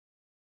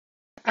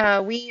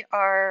We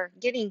are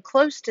getting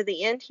close to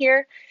the end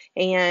here,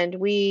 and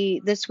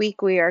this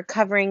week we are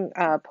covering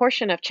a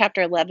portion of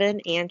chapter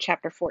 11 and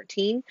chapter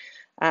 14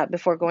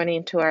 before going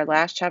into our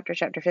last chapter,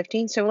 chapter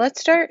 15. So let's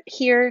start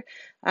here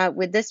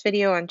with this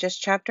video on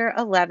just chapter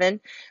 11.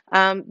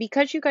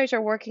 Because you guys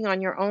are working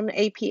on your own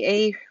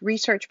APA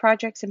research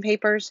projects and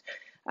papers,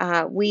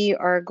 we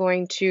are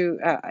going to,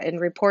 in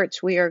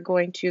reports, we are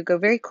going to go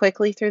very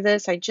quickly through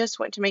this. I just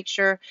want to make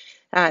sure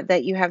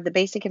that you have the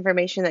basic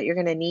information that you're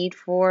going to need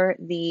for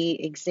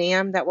the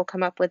exam that will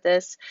come up with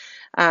this.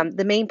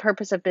 The main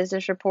purpose of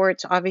business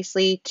reports,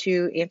 obviously,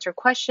 to answer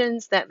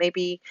questions that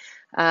maybe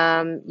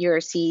your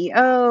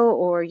CEO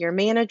or your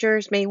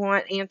managers may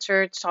want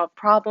answered, solve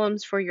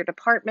problems for your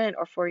department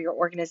or for your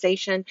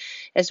organization,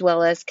 as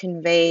well as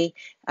convey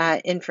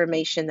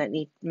information that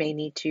may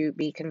need to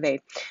be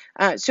conveyed.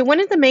 So one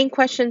of the main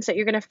questions that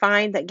you're going to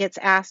find that gets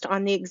asked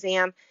on the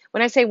exam,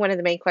 when I say one of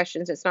the main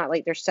questions, it's not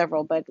like there's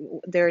several, but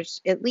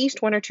there's at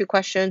least one or two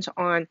questions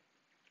on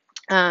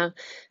uh,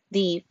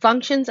 the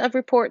functions of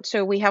reports.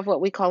 So we have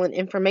what we call an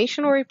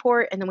informational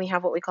report, and then we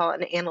have what we call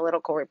an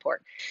analytical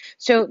report.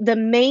 So the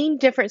main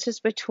differences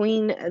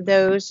between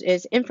those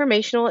is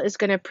informational is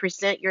going to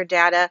present your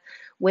data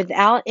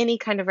without any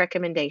kind of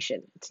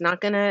recommendation. It's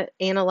not going to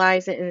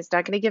analyze it, and it's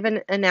not going to give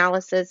an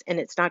analysis, and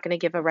it's not going to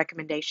give a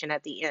recommendation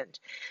at the end.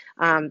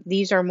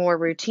 These are more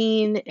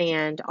routine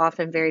and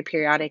often very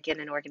periodic in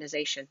an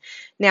organization.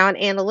 Now, an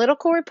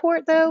analytical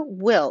report,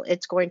 though,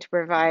 it's going to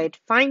provide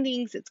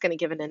findings, it's going to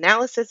give an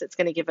analysis, it's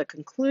going to give a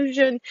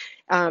conclusion.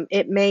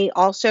 It may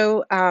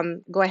also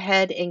go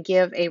ahead and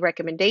give a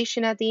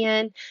recommendation at the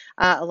end.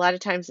 A lot of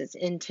times it's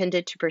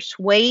intended to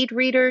persuade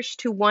readers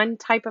to one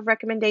type of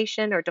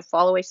recommendation or to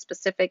follow a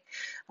specific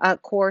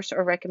course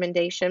or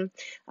recommendation.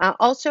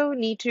 Also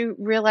need to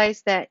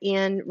realize that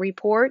in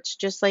reports,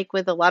 just like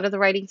with a lot of the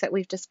writings that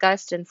we've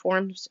discussed and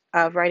forms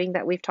of writing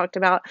that we've talked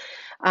about,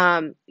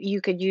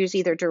 you could use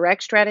either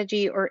direct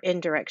strategy or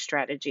indirect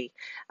strategy.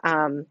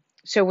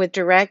 So with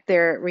direct,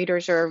 their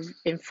readers are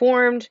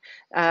informed,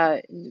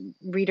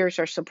 readers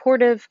are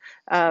supportive,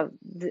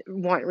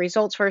 want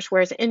results first,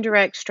 whereas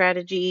indirect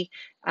strategy,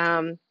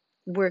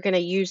 we're going to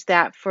use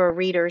that for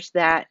readers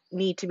that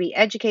need to be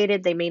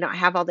educated. They may not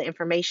have all the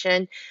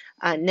information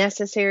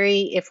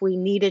necessary. If we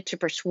needed to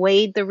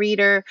persuade the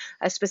reader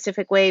a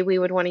specific way, we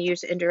would want to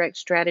use indirect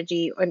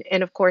strategy.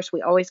 And of course,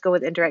 we always go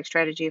with indirect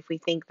strategy if we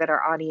think that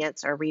our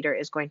audience, our reader,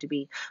 is going to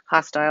be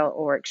hostile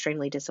or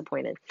extremely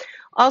disappointed.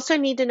 Also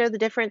need to know the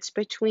difference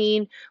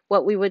between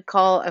what we would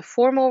call a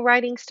formal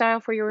writing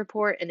style for your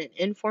report and an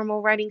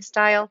informal writing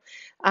style.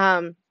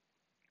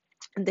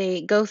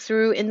 They go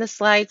through in the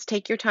slides,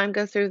 take your time,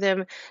 go through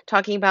them,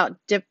 talking about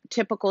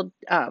typical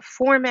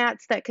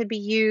formats that could be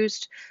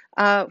used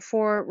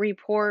for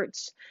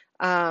reports.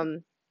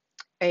 And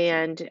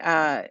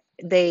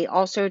they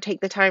also take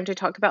the time to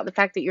talk about the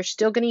fact that you're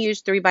still going to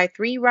use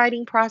 3x3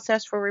 writing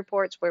process for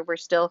reports, where we're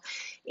still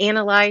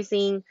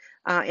analyzing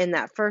in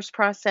that first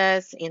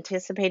process,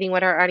 anticipating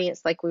what our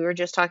audience, like we were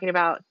just talking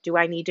about, do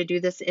I need to do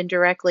this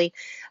indirectly?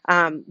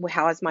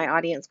 How is my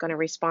audience going to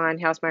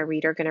respond? How's my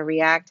reader going to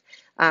react?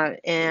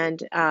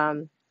 And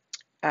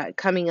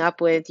coming up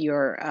with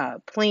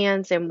your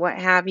plans and what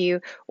have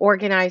you,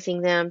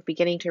 organizing them,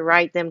 beginning to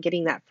write them,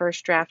 getting that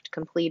first draft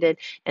completed,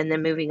 and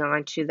then moving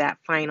on to that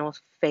final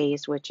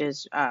phase, which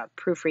is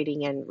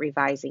proofreading and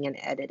revising and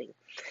editing.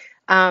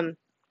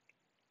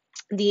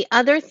 The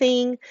other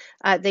thing,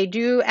 they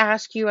do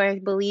ask you, I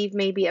believe,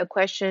 maybe a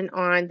question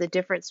on the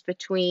difference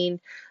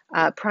between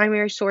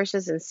primary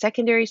sources and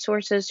secondary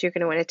sources. You're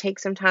going to want to take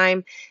some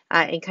time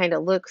and kind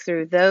of look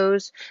through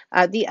those.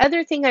 The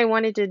other thing I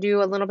wanted to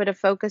do a little bit of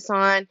focus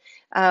on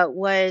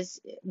was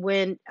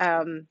when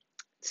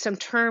some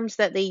terms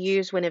that they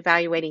use when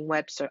evaluating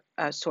web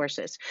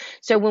sources.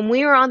 So when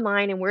we are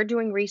online and we're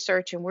doing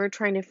research and we're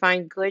trying to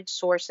find good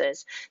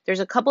sources,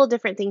 there's a couple of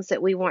different things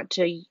that we want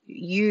to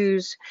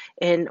use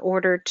in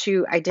order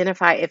to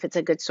identify if it's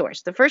a good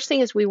source. The first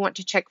thing is we want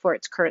to check for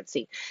its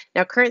currency.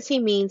 Now, currency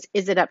means,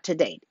 is it up to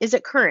date? Is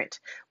it current?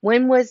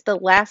 When was the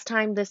last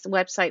time this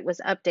website was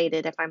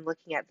updated if I'm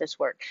looking at this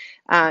work?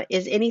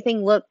 Is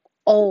anything look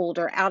old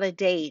or out of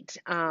date?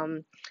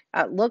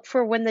 Look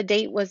for when the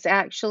date was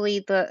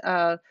actually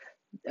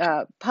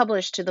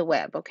published to the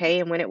web,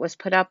 okay, and when it was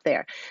put up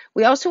there.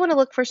 We also want to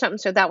look for something,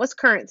 so that was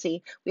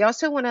currency. We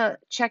also want to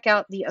check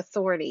out the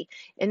authority.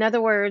 In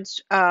other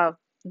words,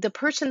 the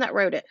person that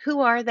wrote it, who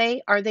are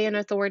they? Are they an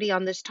authority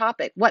on this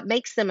topic? What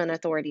makes them an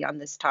authority on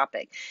this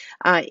topic?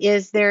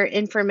 Is their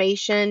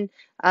information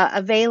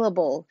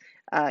available?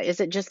 Is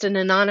it just an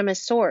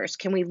anonymous source?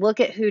 Can we look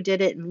at who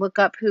did it and look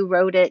up who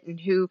wrote it and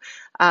who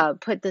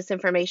put this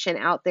information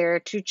out there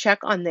to check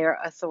on their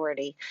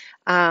authority?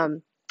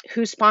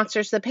 Who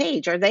sponsors the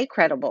page? Are they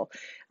credible?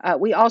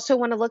 We also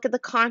want to look at the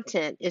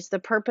content. Is the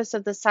purpose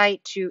of the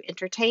site to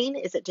entertain?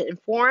 Is it to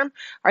inform?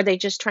 Are they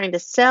just trying to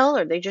sell?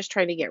 Are they just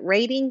trying to get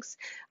ratings?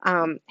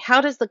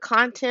 How does the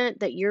content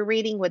that you're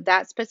reading with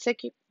that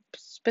specific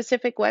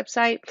specific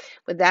website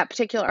with that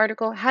particular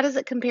article, how does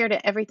it compare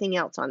to everything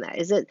else on that?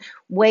 Is it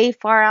way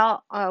far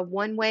out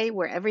one way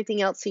where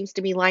everything else seems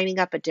to be lining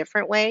up a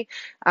different way?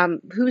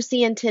 Who's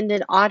the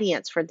intended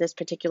audience for this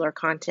particular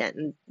content?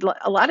 And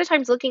a lot of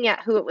times looking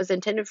at who it was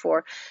intended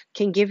for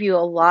can give you a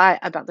lot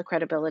about the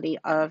credibility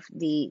of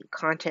the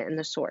content and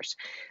the source.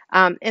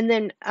 And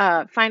then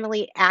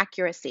finally,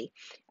 accuracy.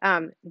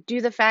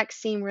 Do the facts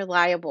seem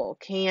reliable?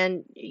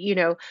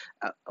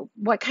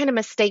 What kind of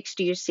mistakes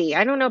do you see?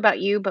 I don't know about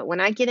you, but when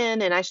I get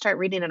in and I start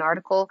reading an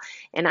article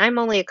and I'm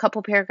only a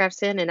couple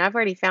paragraphs in and I've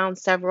already found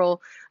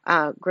several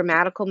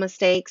grammatical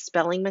mistakes,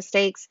 spelling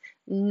mistakes,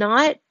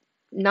 not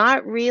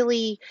not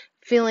really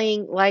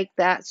feeling like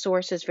that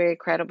source is very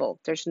credible.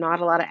 There's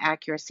not a lot of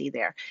accuracy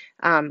there.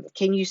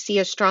 Can you see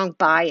a strong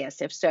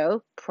bias? If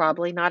so,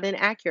 probably not an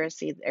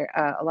accuracy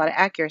there, a lot of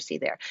accuracy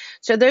there.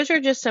 So those are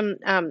just some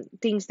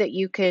things that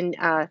you can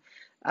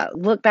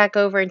look back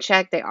over and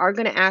check. They are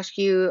going to ask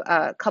you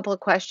a couple of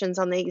questions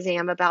on the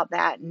exam about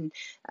that and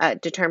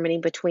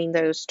determining between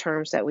those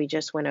terms that we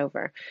just went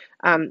over.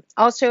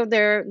 Also,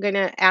 they're going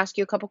to ask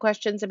you a couple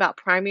questions about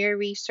primary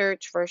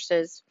research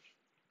versus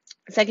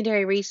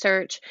secondary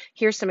research.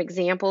 Here's some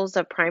examples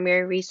of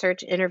primary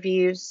research: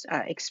 interviews,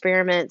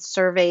 experiments,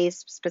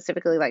 surveys,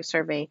 specifically like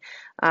Survey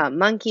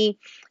Monkey.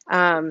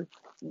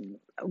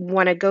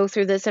 Want to go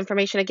through this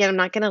information again. I'm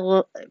not going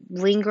to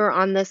linger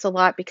on this a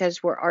lot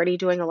because we're already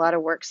doing a lot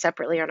of work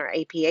separately on our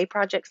APA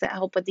projects that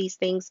help with these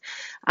things.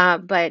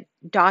 But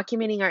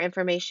documenting our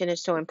information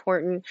is so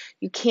important.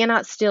 You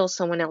cannot steal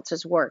someone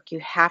else's work. You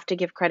have to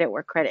give credit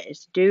where credit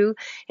is due.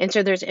 And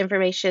so there's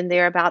information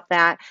there about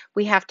that.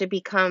 We have to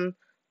become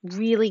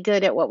really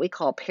good at what we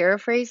call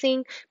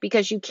paraphrasing,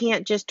 because you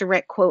can't just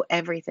direct quote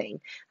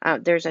everything.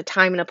 There's a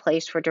time and a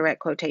place for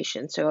direct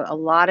quotation. So a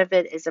lot of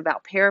it is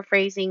about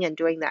paraphrasing and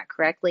doing that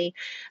correctly.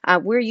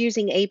 We're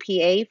using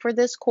APA for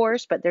this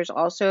course, but there's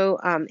also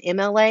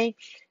MLA.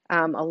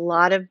 A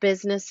lot of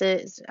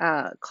businesses,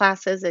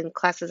 classes and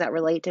classes that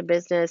relate to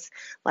business,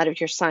 a lot of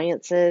your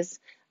sciences,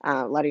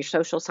 a lot of your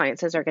social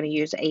sciences are going to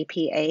use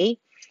APA.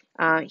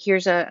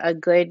 Here's a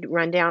good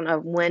rundown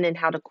of when and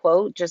how to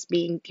quote, just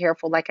being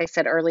careful, like I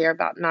said earlier,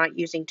 about not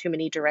using too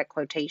many direct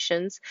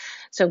quotations.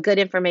 So good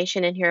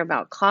information in here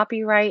about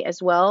copyright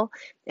as well,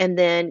 and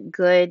then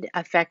good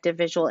effective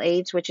visual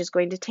aids, which is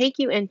going to take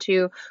you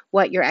into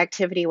what your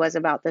activity was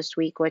about this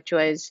week, which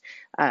was,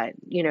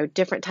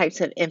 different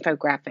types of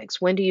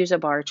infographics, when to use a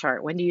bar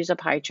chart, when to use a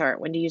pie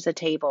chart, when to use a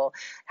table,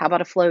 how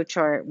about a flow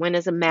chart, when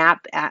is a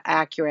map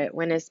accurate,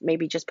 when is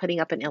maybe just putting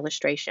up an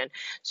illustration.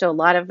 So a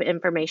lot of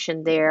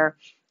information there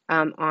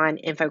on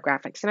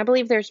infographics. And I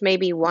believe there's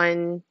maybe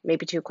one,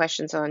 maybe two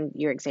questions on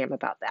your exam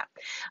about that.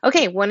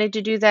 Okay, wanted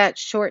to do that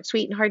short,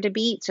 sweet, and hard to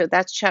beat. So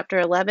that's chapter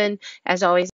 11. As always,